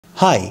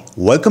Hi,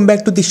 welcome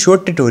back to the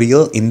short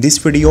tutorial. In this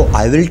video,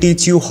 I will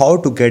teach you how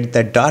to get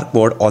the dark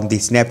mode on the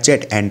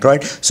Snapchat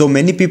Android. So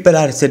many people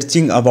are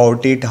searching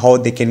about it, how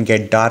they can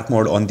get dark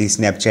mode on the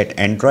Snapchat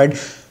Android.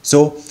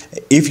 So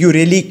if you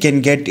really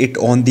can get it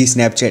on the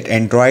Snapchat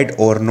Android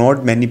or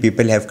not, many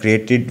people have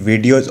created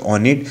videos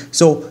on it.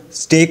 So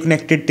stay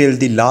connected till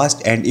the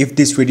last, and if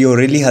this video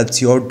really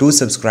helps you out, do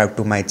subscribe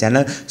to my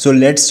channel. So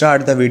let's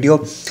start the video.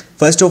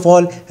 First of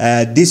all,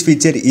 this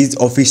feature is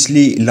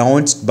officially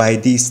launched by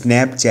the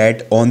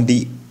Snapchat on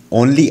the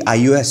only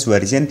iOS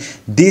version.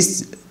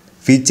 This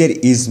feature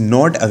is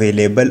not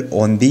available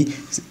on the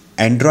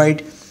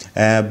Android,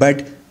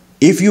 but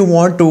if you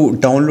want to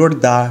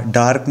download the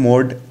dark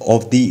mode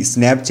of the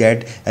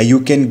Snapchat,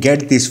 you can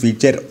get this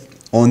feature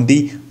on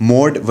the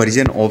mod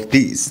version of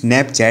the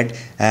Snapchat.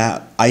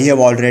 I have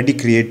already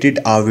created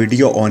a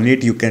video on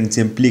it. You can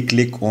simply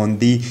click on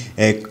the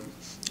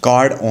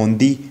card on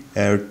the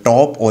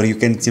top, or you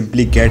can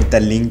simply get the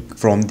link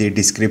from the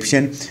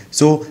description.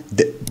 So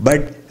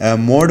but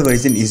mod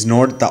version is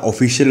not the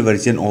official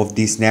version of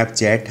the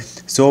Snapchat,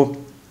 so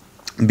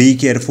be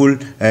careful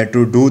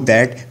to do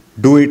that.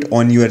 Do it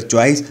on your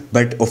choice,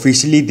 but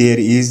officially there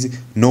is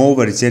no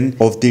version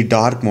of the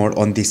dark mode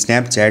on the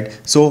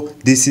Snapchat. So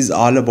this is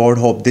all about.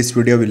 Hope this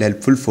video will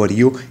helpful for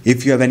you.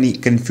 If you have any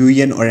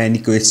confusion or any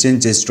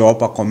question, just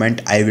drop a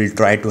comment. I will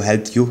try to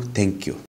help you. Thank you.